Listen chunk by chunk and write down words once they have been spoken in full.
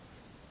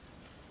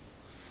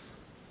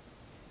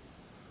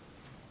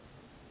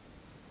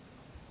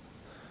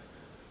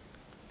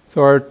So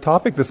our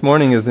topic this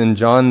morning is in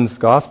John's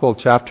Gospel,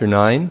 chapter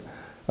 9.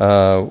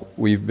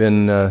 We've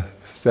been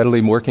steadily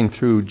working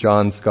through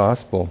John's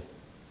Gospel.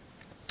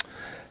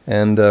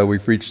 And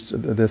we've reached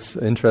this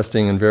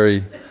interesting and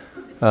very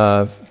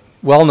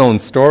well-known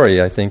story,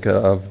 I think,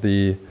 of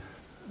the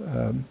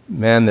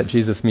man that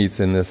Jesus meets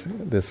in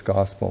this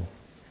Gospel.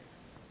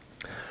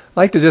 I'd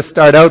like to just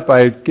start out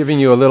by giving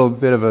you a little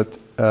bit of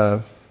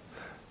a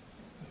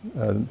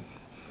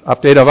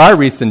update of our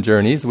recent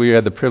journeys. We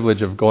had the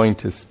privilege of going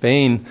to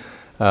Spain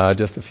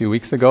just a few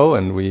weeks ago,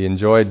 and we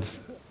enjoyed,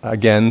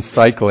 again,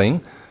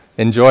 cycling.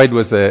 Enjoyed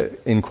was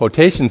in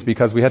quotations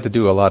because we had to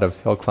do a lot of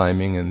hill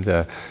climbing, and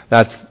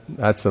that's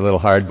a little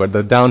hard, but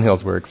the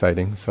downhills were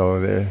exciting.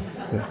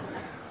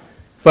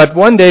 But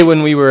one day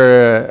when we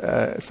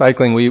were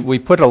cycling, we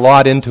put a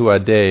lot into a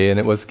day, and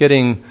it was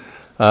getting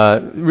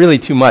really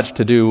too much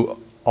to do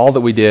all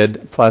that we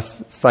did, plus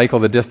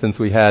cycle the distance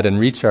we had and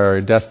reach our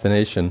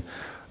destination.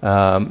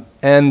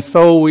 And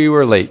so we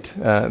were late.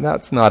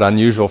 That's not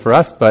unusual for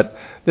us, but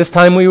this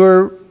time we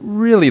were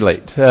really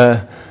late.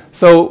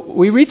 So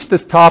we reached the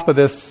top of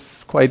this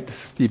quite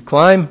steep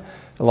climb,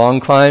 a long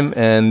climb,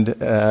 and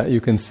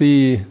you can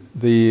see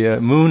the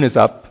moon is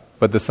up,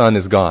 but the sun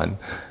is gone.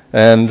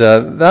 And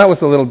that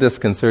was a little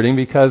disconcerting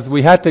because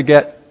we had to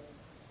get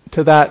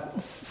to that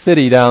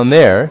city down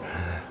there,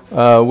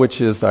 which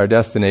is our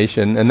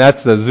destination, and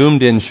that's the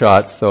zoomed-in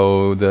shot,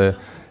 so the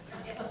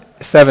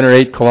 7 or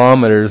 8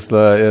 kilometers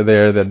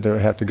there that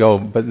have to go.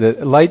 But the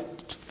light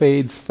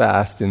fades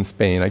fast in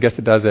Spain. I guess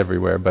it does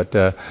everywhere. But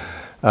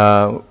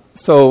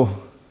so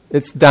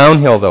it's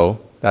downhill, though.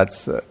 That's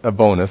a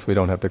bonus. We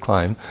don't have to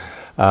climb.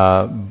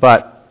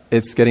 But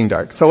it's getting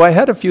dark. So I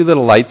had a few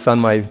little lights on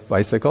my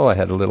bicycle. I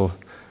had a little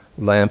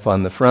lamp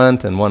on the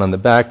front and one on the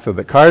back so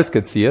the cars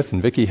could see us,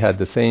 and Vicky had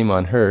the same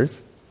on hers.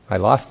 I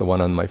lost the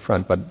one on my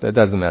front, but it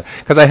doesn't matter.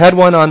 Because I had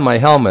one on my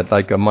helmet,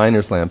 like a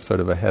miner's lamp, sort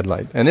of a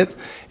headlight. And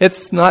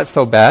it's not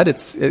so bad.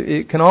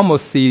 It can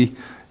almost see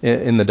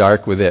in the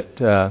dark with it.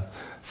 But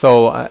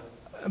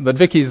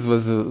Vicky's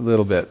was a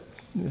little bit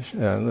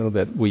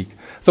weak.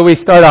 So we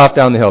start off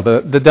down the hill.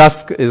 The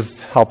dusk is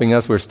helping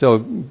us. We're still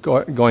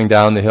going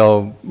down the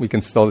hill. We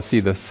can still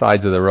see the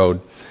sides of the road.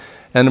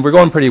 And we're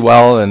going pretty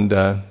well, and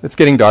it's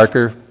getting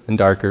darker and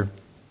darker.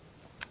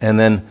 And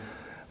then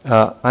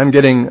I'm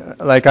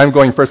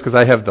going first because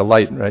I have the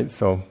light, right?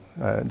 So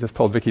I just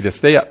told Vicky to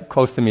stay up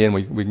close to me and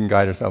we can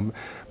guide ourselves.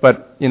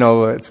 But,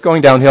 it's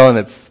going downhill and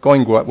it's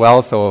going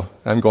well, so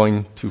I'm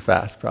going too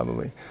fast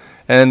probably.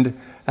 And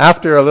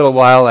after a little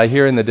while, I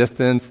hear in the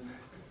distance,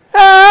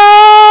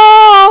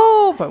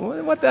 "Help!"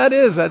 What that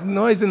is, that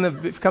noise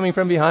coming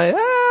from behind,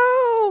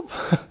 "Help!"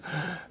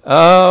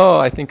 Oh,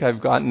 I think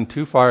I've gotten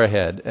too far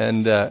ahead.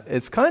 And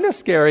it's kind of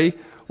scary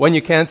when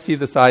you can't see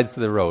the sides of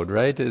the road,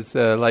 right? It's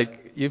like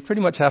you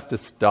pretty much have to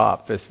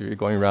stop if you're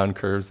going around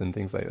curves and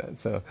things like that.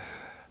 So,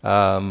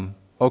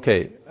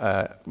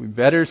 we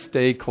better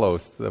stay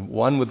close. The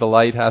one with the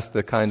light has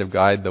to kind of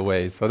guide the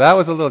way. So that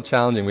was a little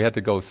challenging. We had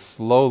to go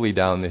slowly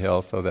down the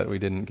hill so that we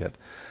didn't get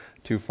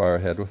too far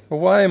ahead. So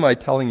why am I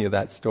telling you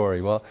that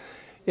story? Well,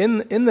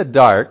 in the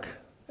dark,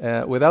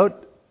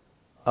 without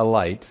a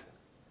light,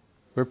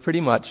 we're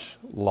pretty much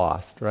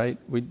lost, right?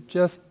 We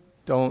just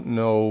don't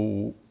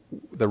know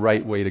the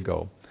right way to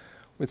go.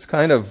 It's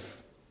kind of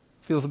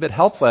feels a bit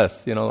helpless,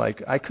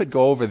 like I could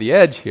go over the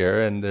edge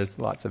here, and there's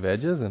lots of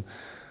edges, and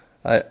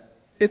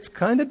it's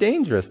kind of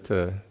dangerous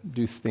to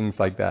do things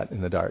like that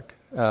in the dark.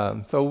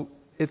 So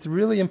it's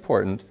really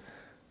important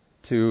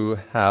to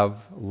have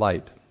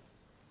light.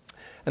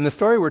 And the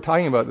story we're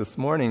talking about this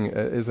morning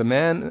is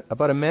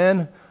about a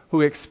man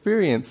who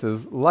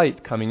experiences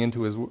light coming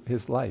into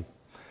his life.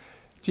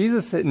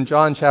 Jesus in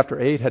John chapter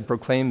 8 had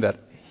proclaimed that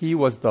he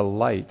was the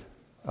light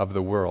of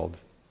the world.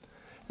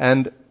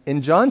 And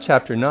in John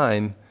chapter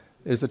 9,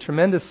 there's a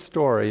tremendous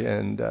story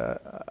and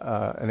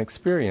an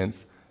experience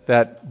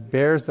that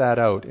bears that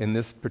out in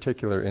this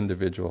particular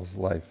individual's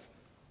life.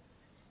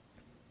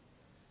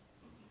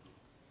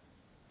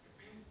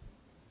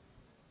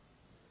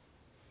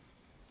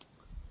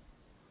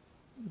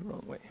 The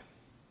wrong way.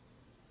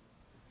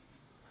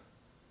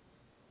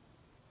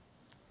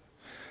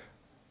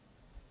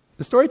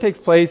 The story takes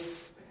place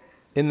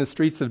in the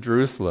streets of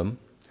Jerusalem.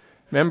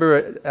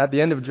 Remember, at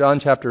the end of John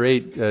chapter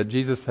 8,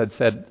 Jesus had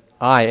said,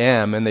 "I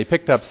am," and they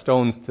picked up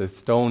stones to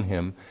stone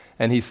him,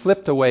 and he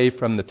slipped away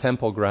from the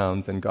temple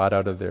grounds and got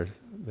out of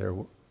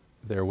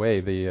their way,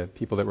 the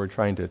people that were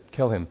trying to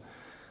kill him.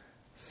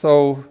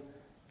 So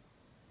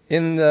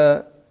in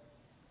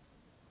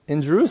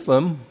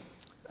Jerusalem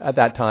at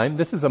that time,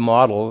 this is a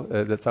model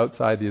that's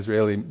outside the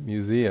Israeli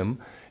Museum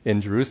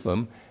in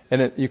Jerusalem,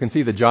 and you can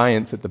see the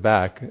giants at the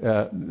back.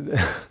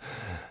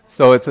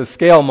 So it's a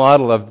scale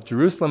model of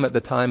Jerusalem at the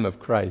time of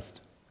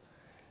Christ.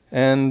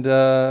 And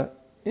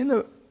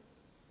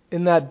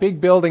in that big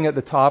building at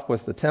the top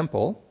was the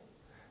temple,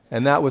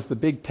 and that was the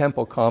big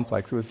temple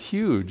complex. It was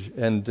huge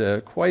and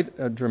quite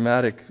a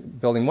dramatic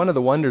building, one of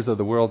the wonders of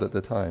the world at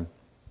the time.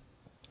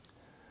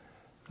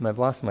 And I've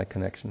lost my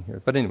connection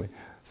here. But anyway,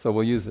 so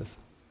we'll use this.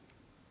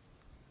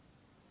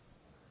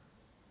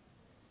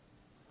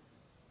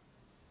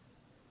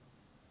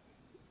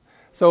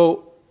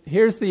 So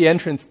here's the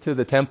entrance to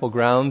the temple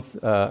grounds,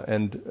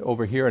 and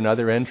over here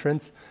another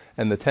entrance,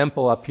 and the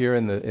temple up here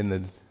in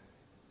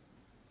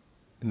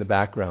the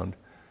background.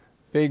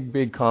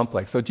 Big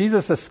complex. So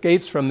Jesus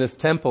escapes from this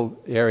temple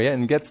area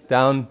and gets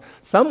down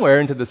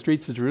somewhere into the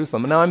streets of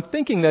Jerusalem. Now I'm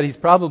thinking that he's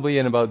probably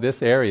in about this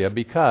area,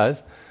 because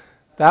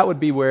that would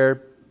be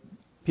where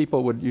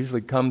people would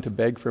usually come to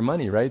beg for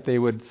money, right? They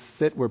would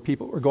sit where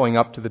people were going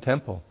up to the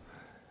temple.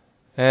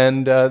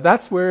 And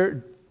that's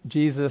where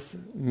Jesus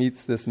meets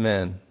this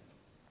man.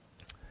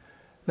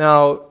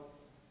 Now,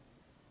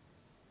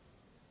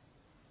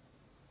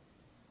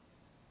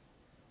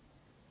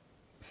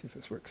 let's see if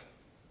this works.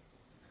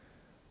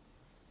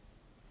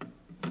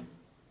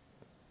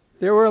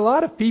 There were a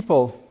lot of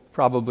people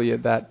probably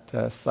at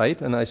that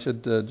site, and I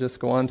should just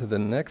go on to the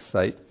next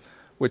site,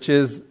 which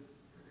is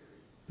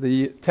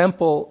the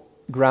temple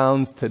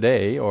grounds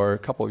today, or a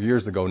couple of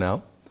years ago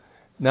now.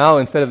 Now,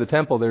 instead of the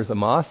temple, there's a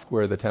mosque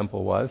where the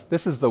temple was.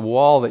 This is the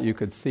wall that you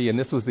could see, and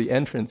this was the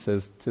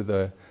entrances to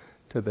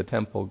the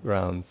temple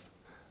grounds.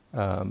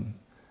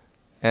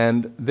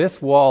 And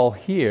this wall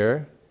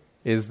here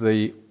is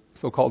the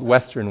so-called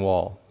Western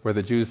Wall, where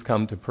the Jews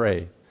come to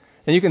pray.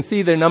 And you can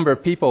see the number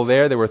of people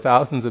there. There were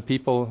thousands of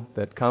people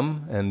that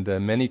come, and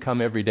many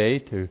come every day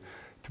to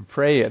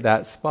pray at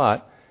that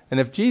spot. And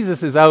if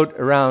Jesus is out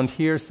around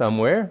here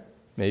somewhere,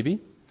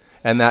 maybe,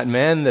 and that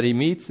man that he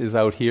meets is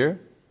out here,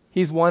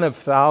 he's one of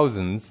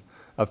thousands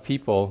of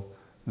people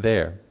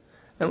there.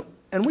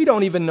 And we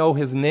don't even know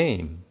his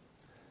name.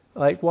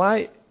 Like,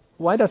 why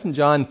doesn't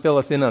John fill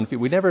us in on it?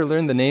 We never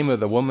learned the name of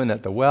the woman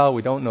at the well.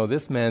 We don't know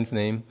this man's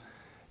name.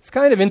 It's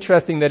kind of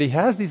interesting that he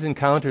has these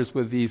encounters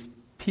with these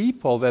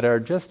people that are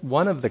just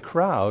one of the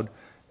crowd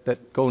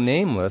that go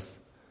nameless,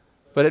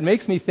 but it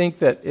makes me think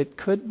that it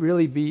could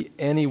really be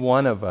any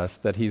one of us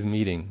that he's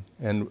meeting,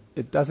 and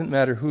it doesn't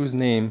matter whose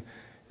name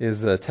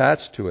is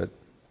attached to it.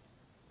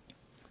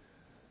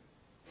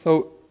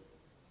 So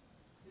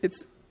it's,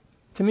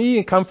 to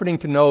me, comforting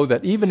to know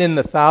that even in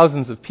the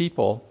thousands of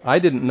people, I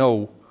didn't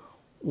know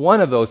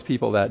one of those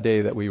people that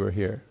day that we were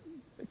here.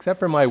 Except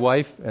for my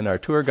wife and our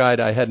tour guide,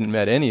 I hadn't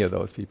met any of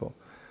those people.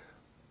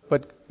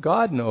 But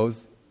God knows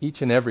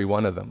each and every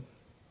one of them.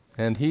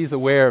 And he's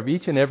aware of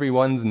each and every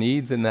one's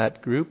needs in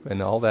that group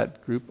and all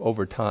that group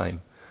over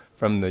time,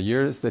 from the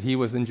years that he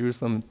was in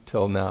Jerusalem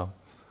till now.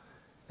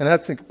 And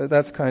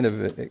that's kind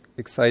of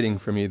exciting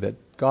for me, that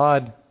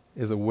God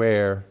is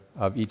aware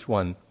of each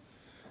one.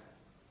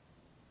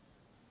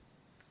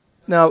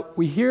 Now,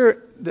 we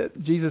hear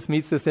that Jesus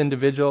meets this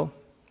individual,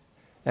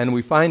 and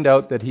we find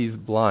out that he's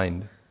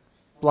blind.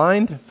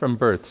 Blind from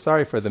birth.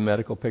 Sorry for the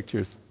medical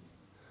pictures.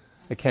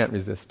 I can't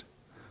resist.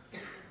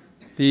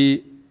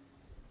 The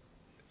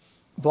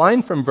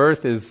blind from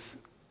birth is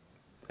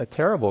a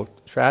terrible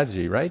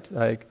tragedy, right?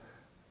 Like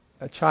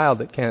a child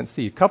that can't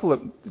see.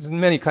 There's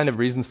many kind of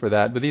reasons for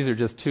that, but these are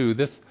just two.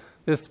 This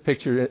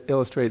picture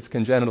illustrates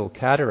congenital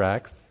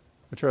cataracts,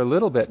 which are a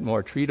little bit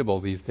more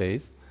treatable these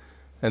days.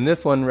 And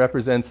this one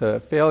represents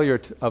a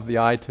failure of the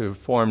eye to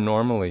form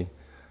normally.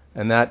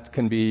 And that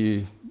can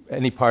be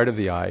any part of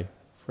the eye,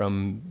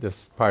 from this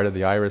part of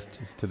the iris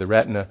to the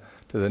retina,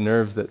 to the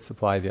nerves that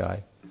supply the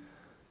eye.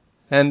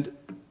 And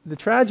the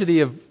tragedy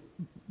of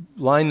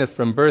blindness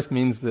from birth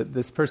means that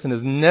this person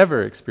has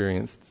never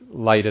experienced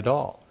light at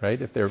all,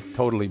 right? If they're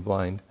totally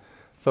blind.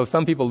 So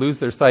some people lose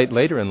their sight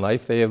later in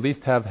life. They at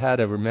least have had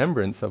a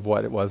remembrance of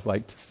what it was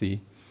like to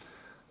see.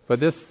 But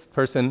this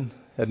person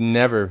had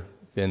never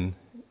been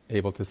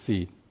able to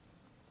see.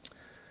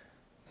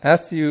 As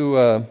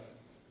you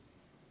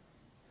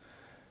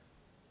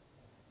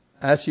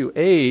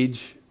age,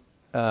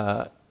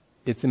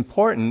 it's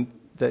important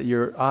that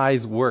your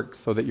eyes work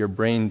so that your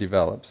brain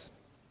develops.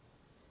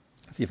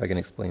 Let's see if I can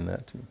explain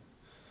that too.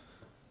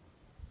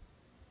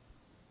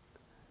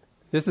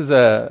 This is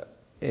a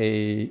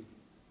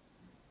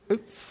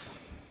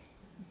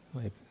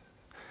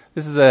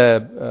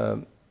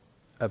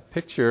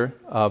picture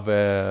of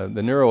the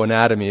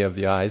neuroanatomy of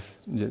the eyes.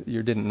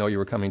 You didn't know you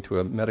were coming to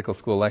a medical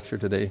school lecture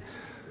today.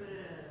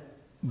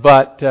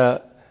 But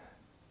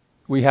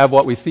we have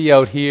what we see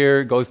out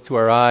here, goes to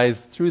our eyes,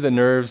 through the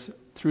nerves,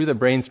 through the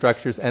brain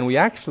structures, and we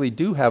actually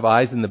do have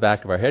eyes in the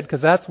back of our head, because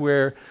that's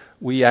where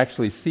we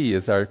actually see,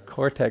 is our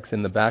cortex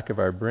in the back of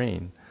our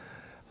brain.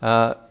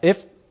 If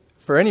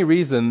for any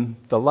reason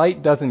the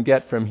light doesn't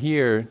get from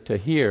here to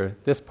here,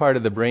 this part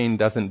of the brain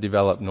doesn't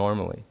develop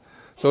normally.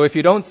 So if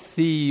you don't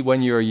see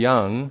when you're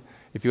young,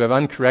 if you have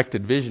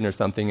uncorrected vision or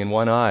something in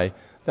one eye,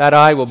 that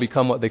eye will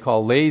become what they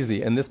call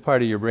lazy, and this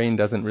part of your brain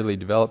doesn't really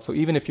develop. So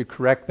even if you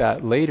correct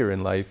that later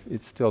in life,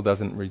 it still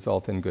doesn't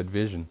result in good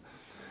vision.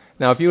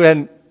 Now, if you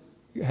hadn't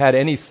had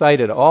any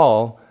sight at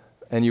all,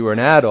 and you were an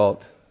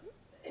adult,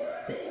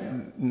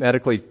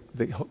 medically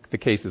the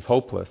case is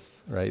hopeless,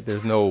 right?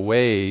 There's no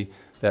way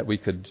that we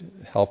could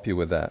help you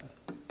with that.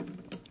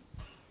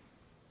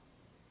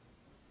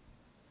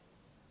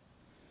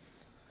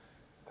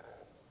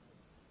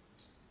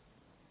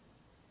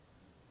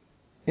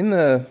 In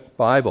the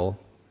Bible,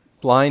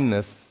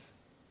 blindness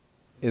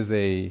is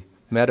a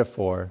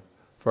metaphor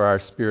for our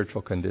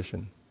spiritual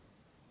condition.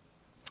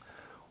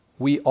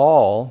 We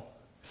all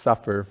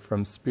suffer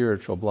from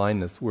spiritual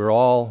blindness. We're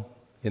all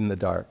in the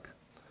dark.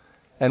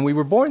 And we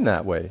were born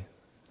that way.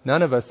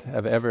 None of us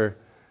have ever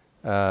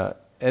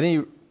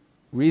any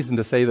reason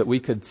to say that we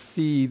could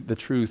see the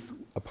truth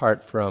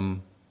apart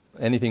from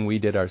anything we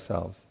did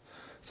ourselves.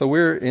 So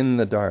we're in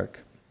the dark.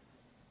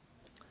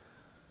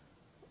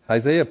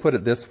 Isaiah put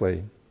it this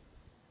way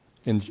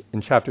in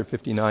chapter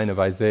 59 of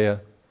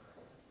Isaiah.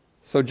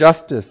 So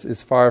justice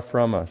is far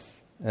from us,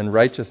 and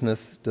righteousness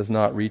does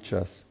not reach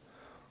us.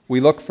 We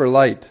look for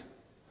light,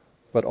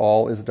 but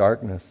all is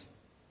darkness.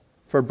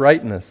 For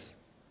brightness,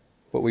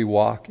 but we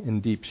walk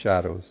in deep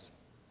shadows.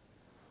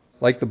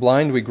 Like the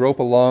blind, we grope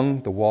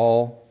along the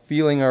wall,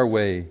 feeling our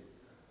way,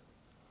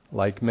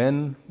 like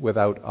men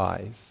without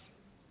eyes.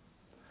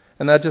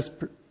 And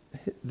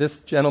this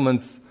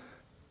gentleman's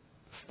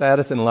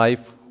status in life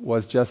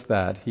was just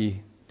that.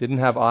 He didn't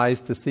have eyes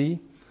to see,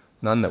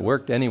 none that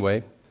worked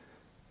anyway,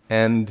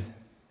 and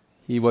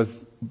he was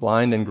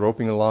blind and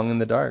groping along in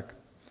the dark.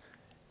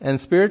 And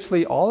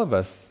spiritually, all of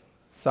us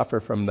suffer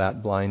from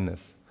that blindness.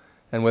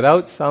 And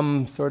without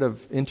some sort of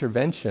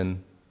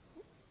intervention,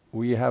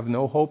 we have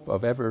no hope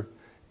of ever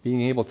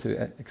being able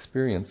to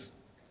experience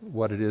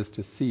what it is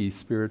to see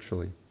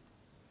spiritually.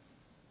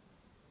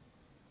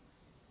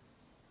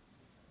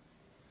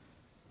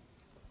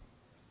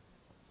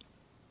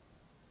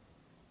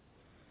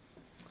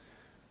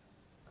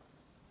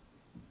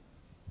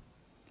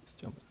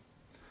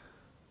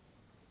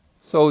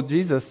 So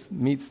Jesus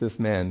meets this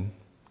man.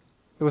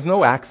 It was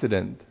no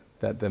accident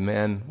that the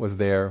man was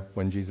there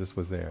when Jesus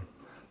was there.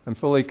 I'm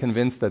fully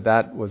convinced that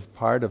that was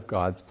part of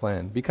God's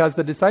plan. Because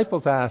the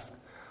disciples asked,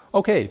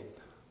 okay,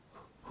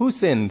 who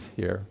sinned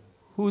here?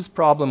 Whose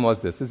problem was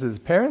this? Is it his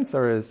parents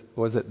or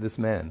was it this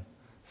man?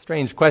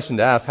 Strange question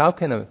to ask. How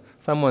can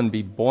someone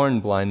be born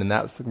blind and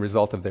that's the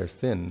result of their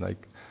sin?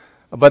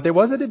 But there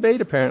was a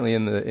debate apparently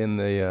in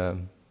the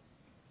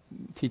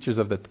teachers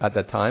at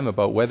that time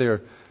about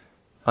whether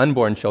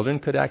unborn children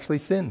could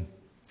actually sin.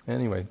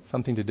 Anyway,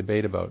 something to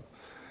debate about.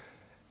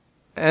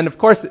 And of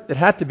course, it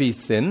had to be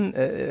sin.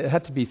 It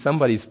had to be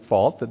somebody's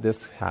fault that this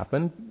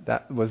happened.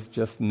 That was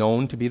just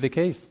known to be the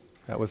case.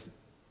 That was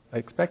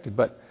expected.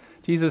 But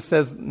Jesus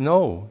says,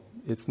 no,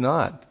 it's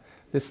not.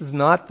 This is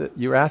not,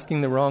 you're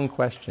asking the wrong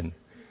question.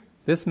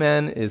 This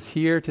man is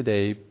here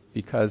today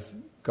because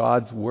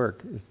God's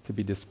work is to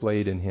be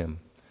displayed in him.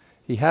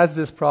 He has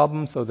this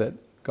problem so that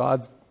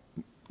God's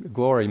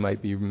glory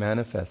might be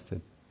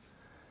manifested.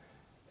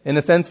 In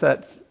a sense,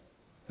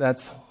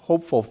 that's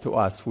hopeful to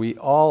us. We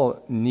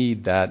all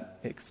need that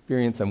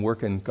experience and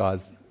work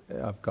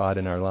of God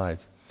in our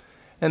lives.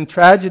 And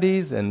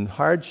tragedies and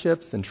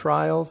hardships and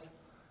trials,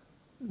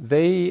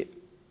 they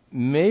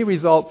may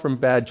result from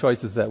bad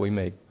choices that we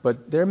make,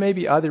 but there may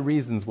be other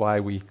reasons why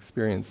we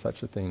experience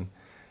such a thing.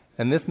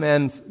 And this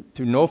man,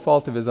 through no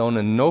fault of his own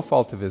and no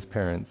fault of his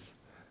parents,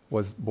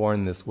 was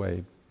born this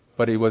way.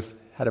 But he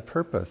had a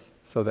purpose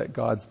so that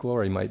God's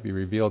glory might be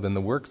revealed and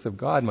the works of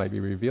God might be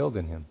revealed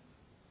in him.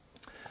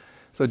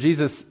 So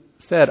Jesus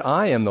said,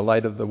 I am the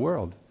light of the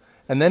world.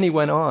 And then he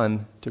went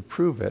on to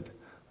prove it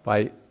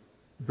by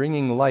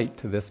bringing light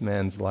to this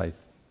man's life.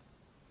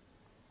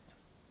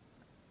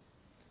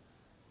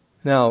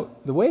 Now,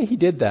 the way he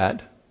did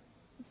that,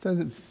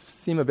 doesn't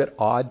seem a bit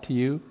odd to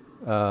you?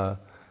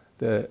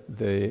 The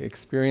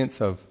experience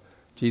of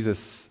Jesus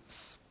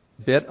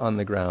spit on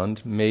the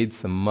ground, made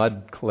some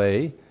mud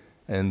clay,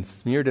 and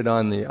smeared it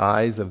on the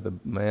eyes of the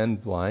man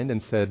blind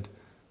and said,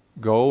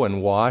 go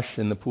and wash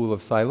in the pool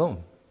of Siloam.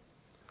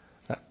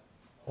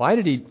 Why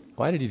did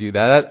he do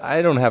that?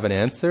 I don't have an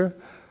answer.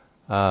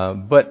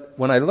 But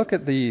when I look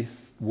at the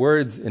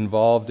words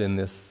involved in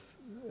this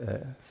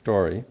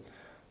story,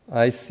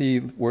 I see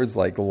words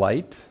like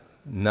light,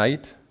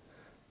 night,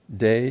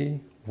 day,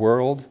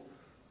 world,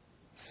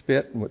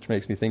 spit, which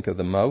makes me think of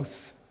the mouth,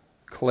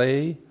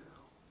 clay,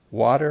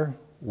 water,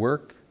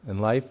 work,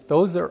 and life.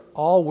 Those are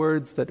all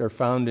words that are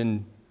found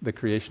in the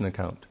creation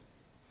account.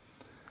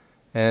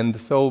 And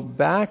so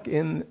back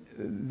in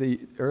the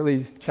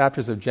early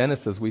chapters of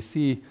Genesis, we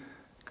see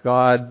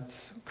God's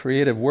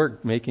creative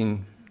work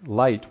making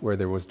light where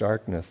there was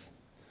darkness,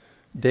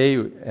 day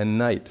and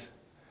night,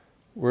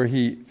 where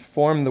he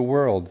formed the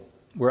world,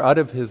 where out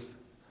of his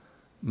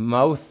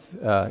mouth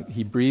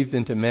he breathed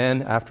into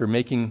man after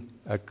making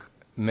a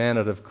man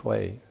out of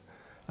clay.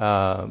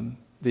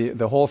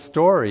 The whole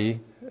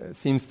story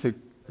seems to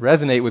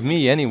resonate with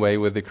me anyway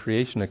with the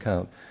creation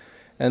account.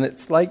 And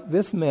it's like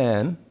this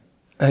man,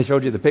 I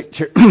showed you the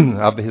picture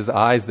of his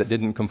eyes that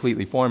didn't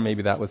completely form.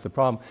 Maybe that was the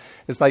problem.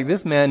 It's like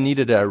this man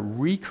needed a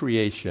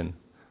recreation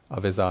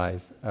of his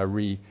eyes, a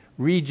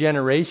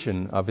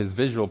regeneration of his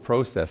visual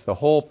process. The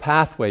whole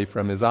pathway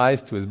from his eyes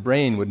to his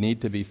brain would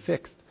need to be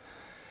fixed.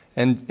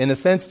 And in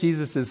a sense,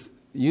 Jesus is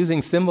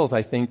using symbols,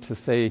 I think, to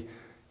say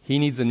he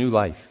needs a new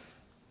life.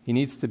 He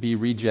needs to be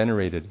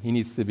regenerated. He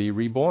needs to be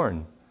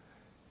reborn.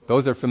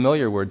 Those are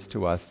familiar words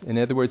to us. In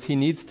other words, he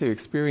needs to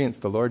experience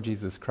the Lord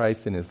Jesus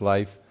Christ in his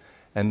life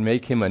and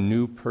make him a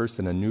new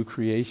person, a new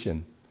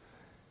creation.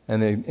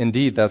 And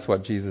indeed, that's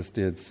what Jesus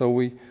did. So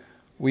we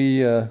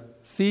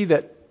see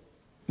that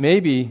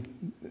maybe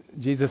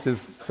Jesus is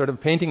sort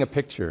of painting a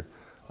picture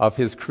of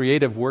his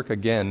creative work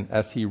again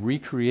as he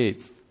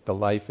recreates the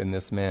life in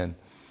this man.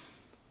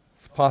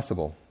 It's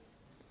possible.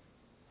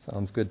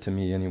 Sounds good to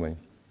me anyway.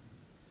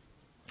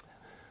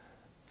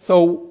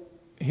 So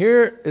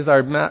here is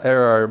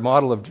our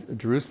model of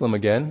Jerusalem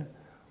again.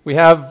 We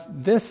have,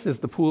 this is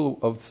the pool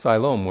of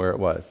Siloam where it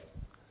was.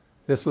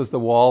 This was the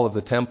wall of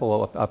the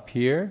temple up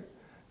here.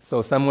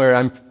 So somewhere,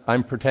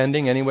 I'm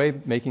pretending anyway,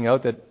 making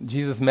out that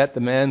Jesus met the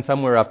man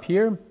somewhere up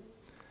here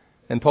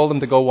and told him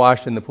to go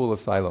wash in the pool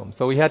of Siloam.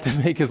 So he had to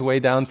make his way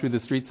down through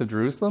the streets of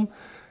Jerusalem.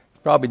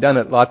 He's probably done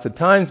it lots of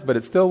times, but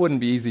it still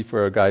wouldn't be easy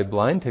for a guy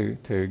blind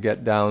to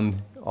get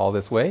down all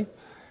this way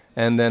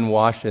and then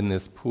wash in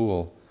this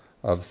pool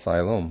of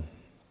Siloam.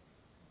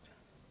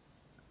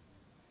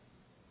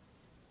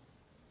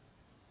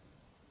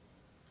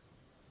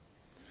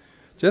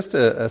 Just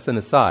as an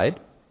aside,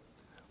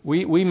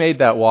 we made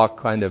that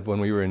walk kind of when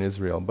we were in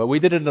Israel, but we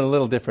did it in a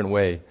little different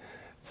way.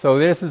 So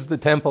this is the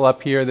temple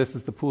up here, this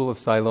is the pool of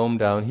Siloam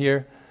down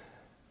here.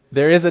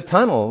 There is a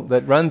tunnel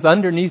that runs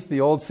underneath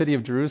the old city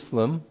of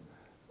Jerusalem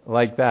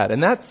like that.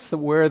 And that's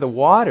where the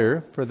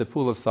water for the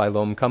pool of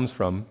Siloam comes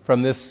from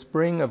this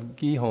spring of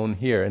Gihon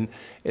here. And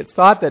it's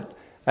thought that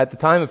at the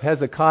time of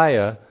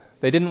Hezekiah,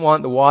 they didn't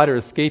want the water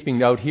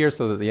escaping out here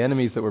so that the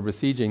enemies that were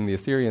besieging the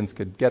Assyrians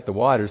could get the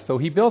water. So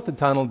he built a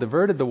tunnel,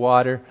 diverted the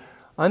water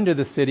under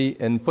the city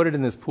and put it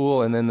in this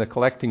pool and then the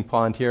collecting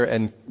pond here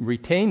and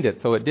retained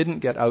it so it didn't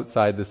get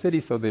outside the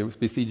city so the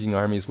besieging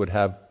armies would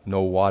have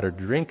no water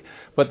to drink,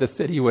 but the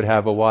city would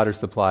have a water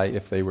supply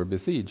if they were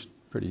besieged.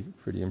 Pretty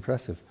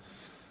impressive.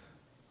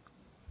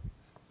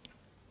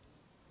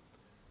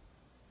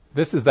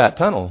 This is that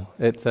tunnel.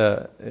 It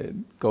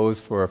goes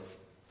for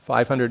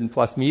 500 and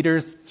plus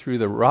meters through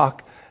the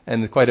rock,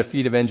 and quite a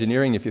feat of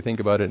engineering if you think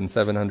about it in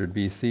 700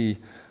 BC,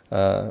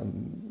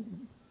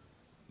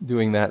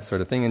 doing that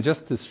sort of thing. And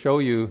just to show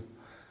you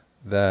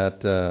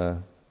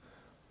that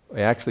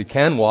I actually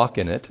can walk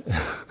in it,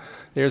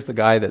 here's the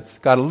guy that's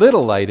got a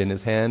little light in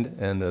his hand,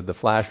 and the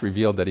flash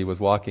revealed that he was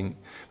walking.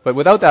 But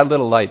without that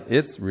little light,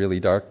 it's really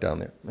dark down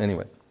there.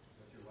 Anyway,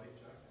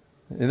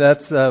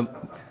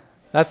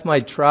 that's my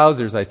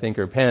trousers, I think,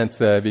 or pants,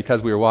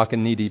 because we were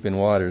walking knee-deep in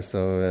water,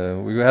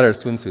 so we had our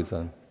swimsuits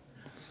on.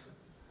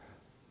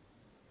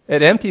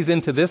 It empties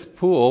into this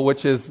pool,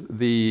 which is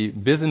the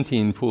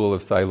Byzantine pool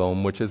of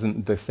Siloam, which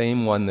isn't the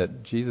same one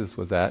that Jesus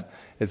was at.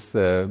 It's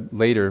the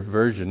later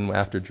version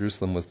after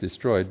Jerusalem was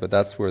destroyed, but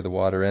that's where the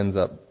water ends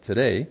up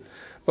today.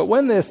 But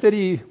when the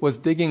city was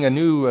digging a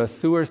new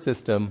sewer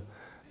system,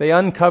 they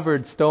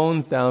uncovered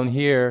stones down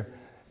here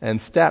and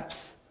steps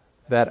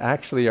that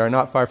actually are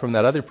not far from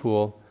that other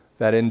pool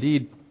that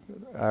indeed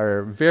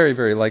are very,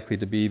 very likely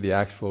to be the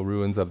actual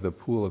ruins of the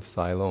pool of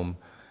Siloam.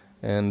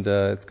 And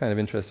it's kind of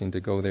interesting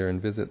to go there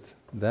and visit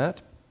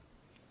that.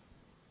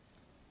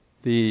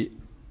 It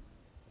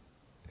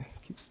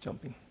keeps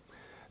jumping.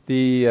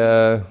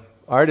 The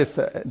artists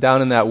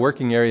down in that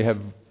working area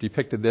have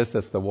depicted this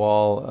as the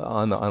wall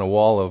on a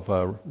wall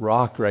of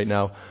rock right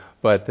now,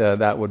 but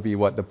that would be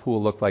what the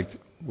pool looked like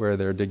where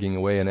they're digging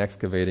away and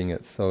excavating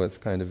it. So it's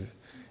kind of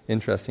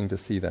interesting to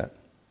see that.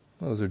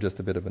 Those are just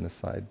a bit of an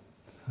aside.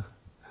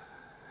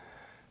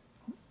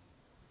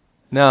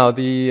 Now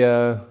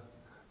the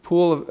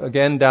pool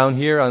again down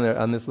here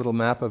on this little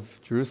map of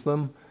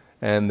Jerusalem,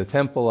 and the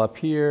temple up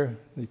here.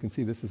 You can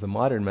see this is a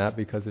modern map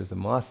because there's a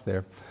mosque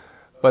there.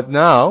 But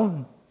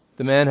now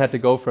the man had to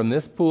go from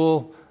this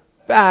pool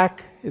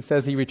back. It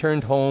says he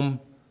returned home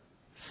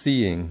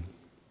seeing.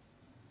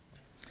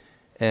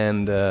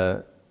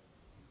 And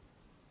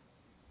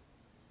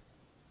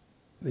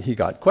he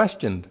got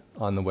questioned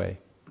on the way.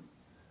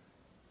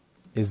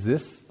 Is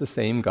this the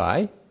same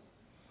guy?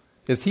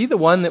 Is he the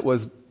one that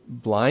was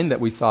blind that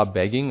we saw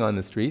begging on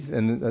the streets?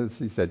 And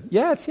he said,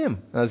 yeah, it's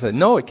him. And I said,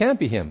 no, it can't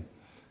be him.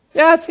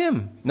 Yeah, it's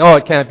him. No,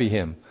 it can't be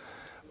him.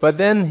 But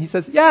then he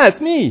says, yeah,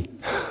 it's me.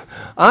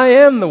 I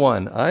am the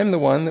one. I'm the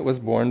one that was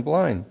born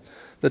blind.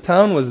 The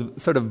town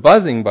was sort of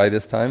buzzing by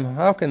this time.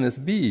 How can this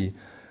be?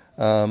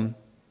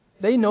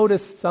 They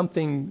noticed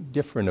something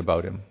different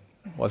about him.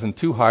 It wasn't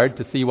too hard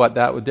to see what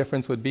that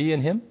difference would be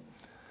in him.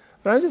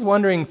 But I was just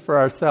wondering for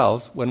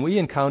ourselves, when we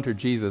encounter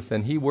Jesus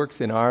and he works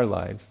in our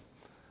lives,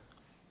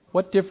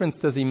 what difference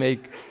does he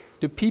make?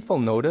 Do people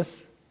notice?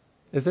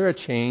 Is there a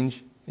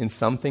change in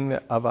something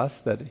of us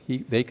that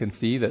they can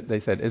see that they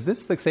said, is this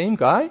the same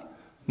guy?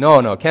 No,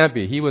 it can't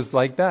be. He was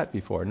like that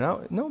before.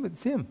 No,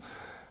 it's him.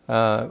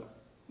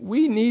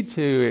 We need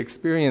to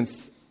experience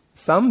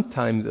some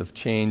times of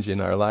change in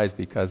our lives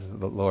because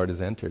the Lord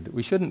has entered.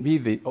 We shouldn't be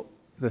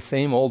the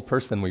same old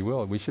person we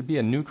will. We should be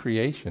a new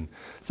creation.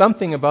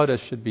 Something about us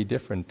should be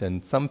different,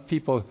 and some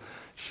people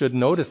should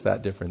notice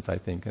that difference, I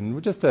think.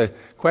 And just a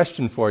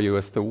question for you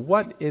as to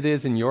what it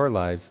is in your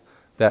lives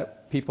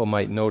that people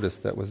might notice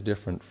that was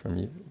different from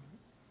you.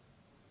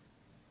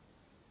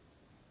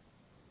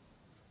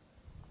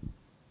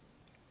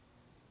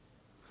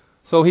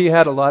 So he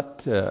had a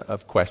lot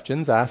of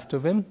questions asked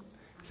of him.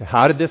 He said,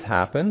 how did this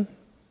happen?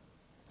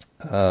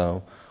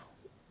 How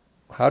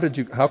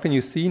can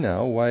you see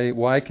now?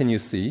 Why can you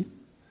see?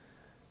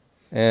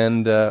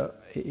 And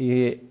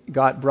he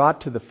got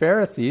brought to the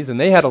Pharisees, and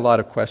they had a lot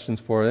of questions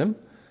for him.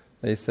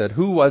 They said,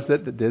 who was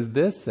it that did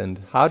this, and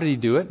how did he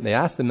do it? And they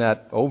asked him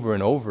that over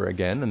and over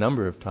again, a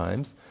number of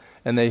times.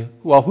 And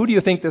who do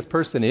you think this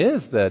person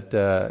is that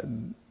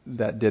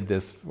did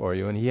this for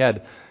you? And he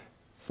had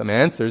some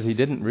answers. He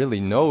didn't really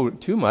know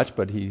too much,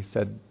 but he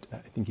said, I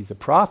think he's a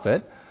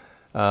prophet.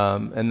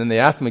 And then they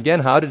asked him again,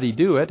 how did he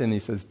do it? And he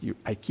says,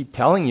 I keep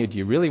telling you, do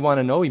you really want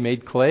to know? He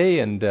made clay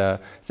and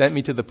sent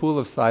me to the pool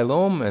of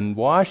Siloam and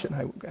washed,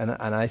 and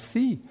I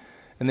see.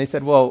 And they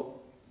said,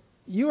 well,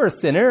 you're a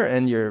sinner,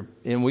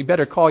 and we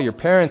better call your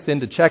parents in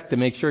to check to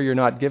make sure you're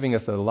not giving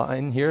us a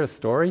line here, a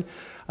story.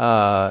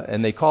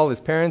 And they called his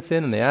parents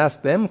in, and they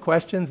asked them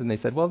questions, and they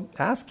said, well,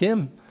 ask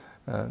him.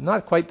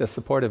 Not quite the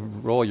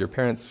supportive role your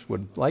parents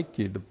would like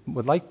them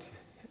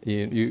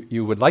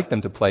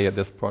to play at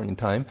this point in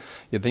time.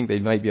 You'd think they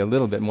might be a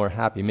little bit more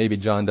happy. Maybe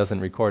John doesn't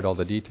record all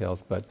the details,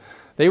 but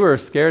they were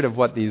scared of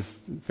what these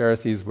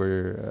Pharisees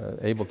were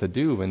able to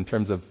do in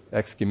terms of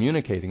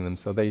excommunicating them.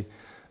 So they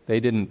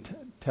didn't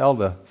tell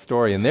the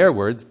story in their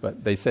words,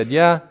 but they said,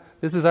 yeah,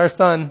 this is our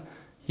son.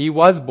 He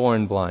was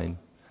born blind.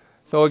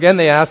 So again,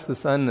 they asked the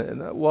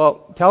son,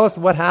 well, tell us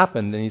what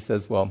happened. And he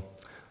says, well,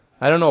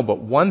 I don't know, but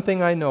one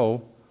thing I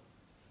know,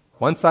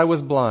 once I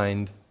was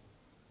blind,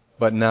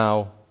 but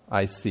now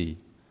I see.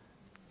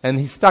 And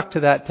he stuck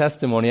to that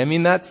testimony. I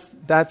mean,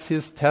 that's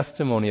his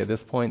testimony at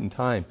this point in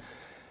time.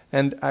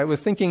 And I was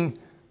thinking,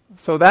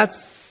 so that's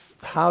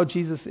how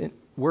Jesus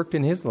worked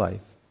in his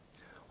life.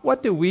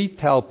 What do we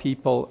tell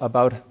people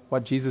about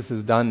what Jesus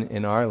has done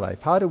in our life?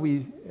 How do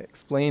we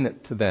explain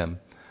it to them?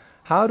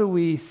 How do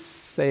we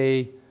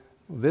say,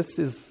 this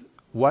is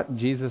what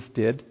Jesus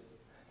did?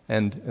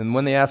 And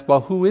when they ask,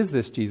 well, who is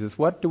this Jesus?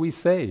 What do we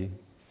say?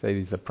 Say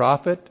he's a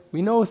prophet?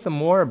 We know some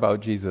more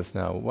about Jesus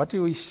now.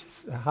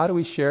 How do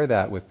we share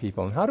that with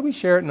people? And how do we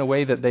share it in a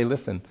way that they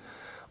listen?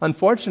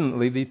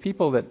 Unfortunately, the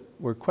people that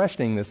were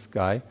questioning this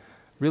guy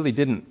really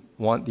didn't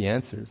want the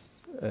answers.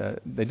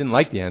 They didn't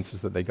like the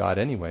answers that they got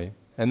anyway.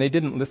 And they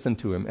didn't listen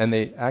to him. And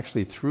they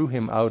actually threw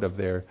him out of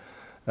their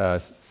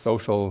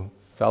social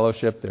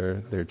fellowship,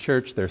 their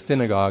church, their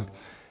synagogue.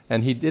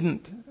 And he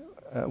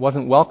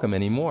wasn't welcome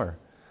anymore.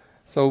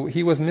 So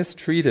he was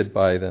mistreated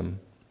by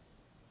them.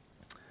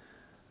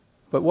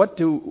 But what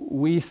do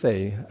we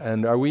say?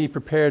 And are we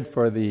prepared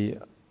for the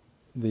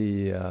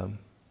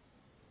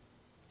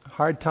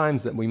hard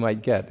times that we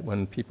might get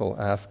when people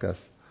ask us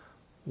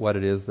what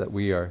it is that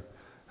we are,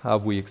 how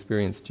have we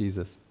experienced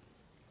Jesus?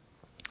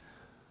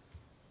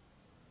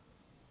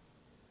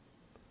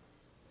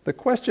 The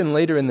question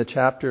later in the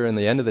chapter, in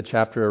the end of the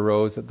chapter,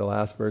 arose at the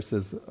last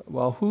verses,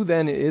 well, who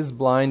then is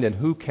blind and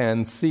who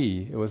can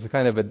see? It was a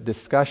kind of a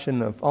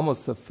discussion, of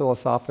almost a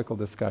philosophical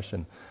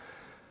discussion.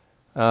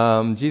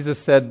 Jesus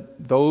said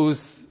those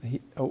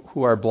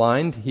who are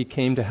blind, he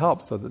came to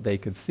help so that they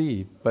could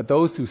see. But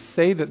those who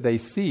say that they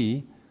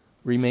see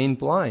remain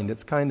blind.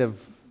 It's kind of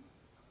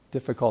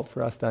difficult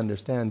for us to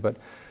understand. But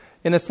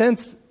in a sense,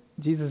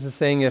 Jesus is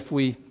saying if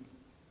we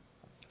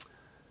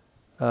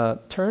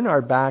turn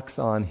our backs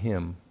on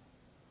him,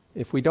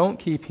 if we don't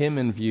keep him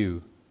in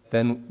view,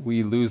 then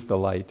we lose the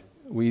light.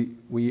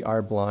 We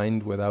are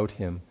blind without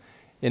him.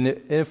 And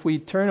if we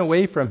turn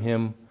away from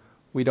him,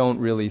 we don't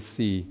really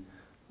see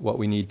what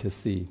we need to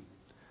see.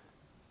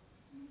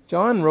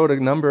 John wrote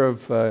a number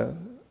of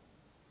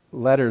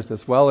letters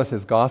as well as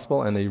his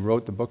gospel, and he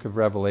wrote the book of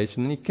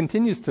Revelation. And he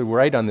continues to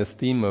write on this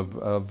theme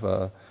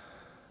of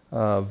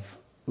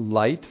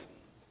light.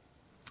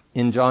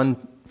 In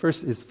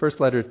his first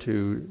letter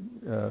to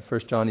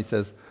 1 John, he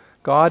says,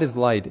 God is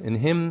light. In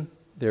him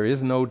there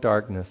is no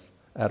darkness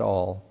at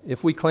all.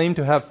 If we claim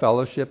to have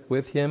fellowship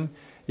with him,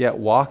 yet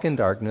walk in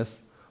darkness,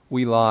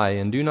 we lie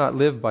and do not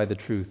live by the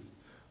truth.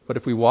 But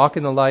if we walk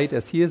in the light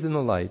as he is in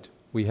the light,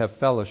 we have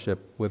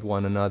fellowship with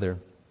one another.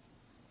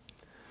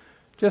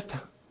 Just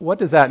what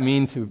does that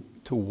mean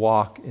to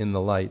walk in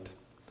the light?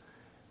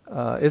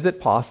 Is it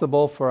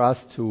possible for us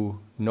to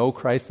know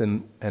Christ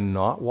and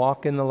not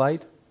walk in the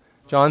light?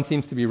 John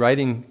seems to be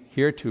writing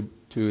here to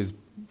his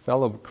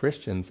fellow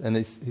Christians, and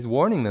he's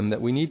warning them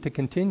that we need to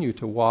continue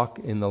to walk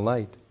in the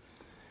light.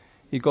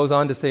 He goes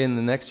on to say in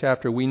the next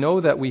chapter, we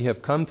know that we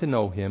have come to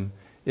know him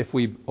if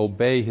we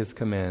obey his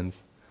commands.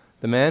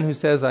 The man who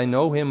says, I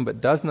know him,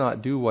 but does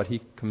not do what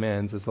he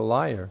commands is a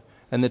liar,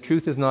 and the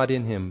truth is not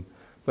in him.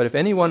 But if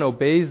anyone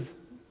obeys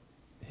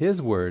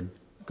his word,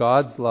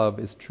 God's love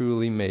is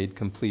truly made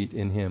complete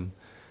in him.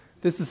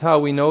 This is how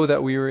we know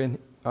that we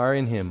are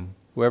in him.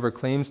 Whoever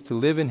claims to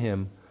live in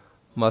him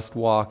must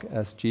walk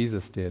as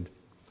Jesus did.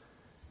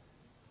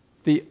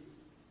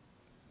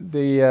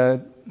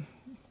 The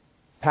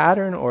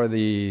pattern or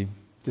the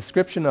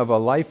description of a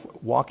life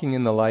walking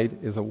in the light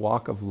is a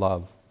walk of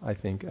love, I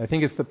think. I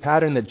think it's the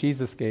pattern that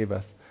Jesus gave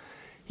us.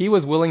 He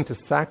was willing to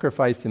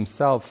sacrifice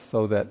himself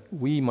so that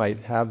we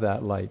might have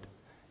that light.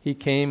 He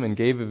came and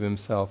gave of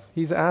himself.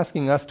 He's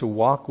asking us to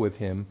walk with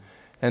him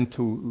and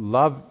to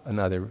love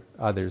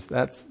others.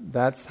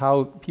 That's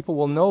how people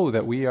will know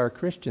that we are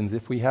Christians,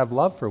 if we have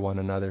love for one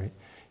another.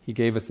 He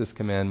gave us this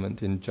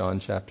commandment in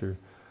John chapter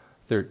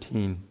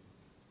 13.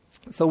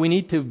 So we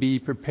need to be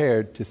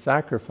prepared to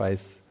sacrifice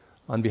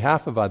on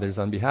behalf of others,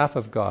 on behalf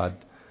of God,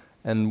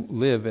 and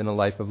live in a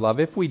life of love.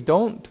 If we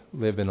don't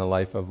live in a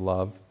life of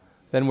love,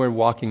 then we're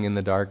walking in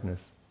the darkness.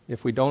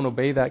 If we don't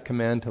obey that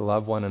command to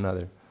love one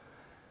another,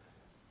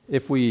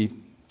 if we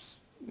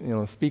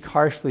speak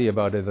harshly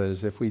about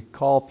others, if we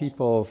call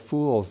people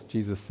fools,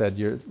 Jesus said,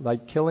 you're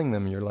like killing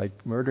them, you're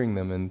like murdering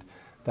them, and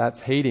that's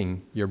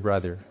hating your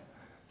brother.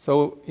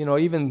 So,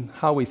 even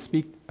how we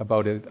speak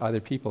about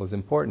other people is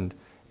important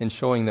in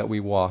showing that we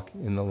walk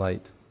in the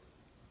light.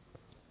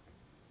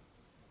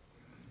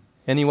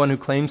 Anyone who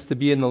claims to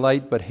be in the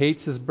light but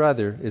hates his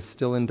brother is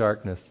still in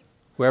darkness.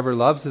 Whoever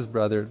loves his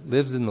brother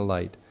lives in the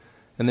light,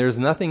 and there is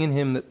nothing in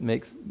him that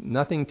makes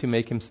nothing to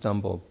make him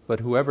stumble.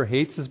 But whoever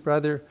hates his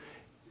brother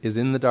is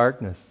in the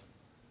darkness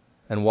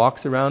and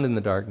walks around in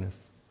the darkness.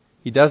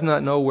 He does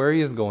not know where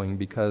he is going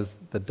because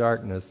the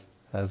darkness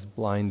has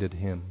blinded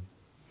him.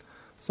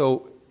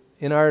 So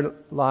in our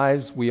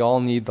lives, we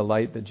all need the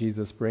light that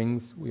Jesus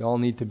brings. We all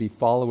need to be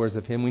followers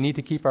of Him. We need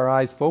to keep our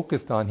eyes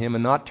focused on Him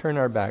and not turn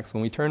our backs.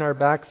 When we turn our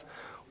backs,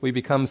 we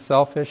become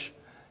selfish,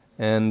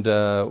 and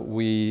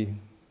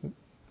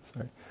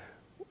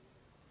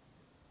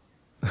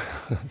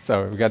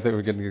Sorry, we're going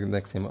to get the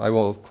next hymn. I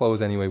will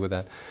close anyway with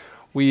that.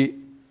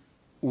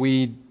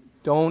 We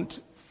don't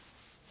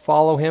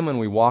follow Him and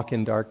we walk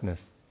in darkness.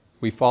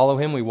 We follow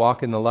Him, we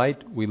walk in the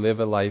light, we live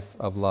a life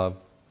of love.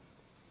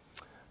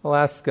 I'll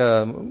ask,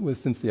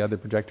 since the other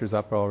projector's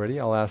up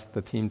already, I'll ask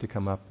the team to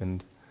come up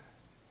and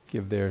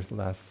give their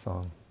last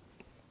song.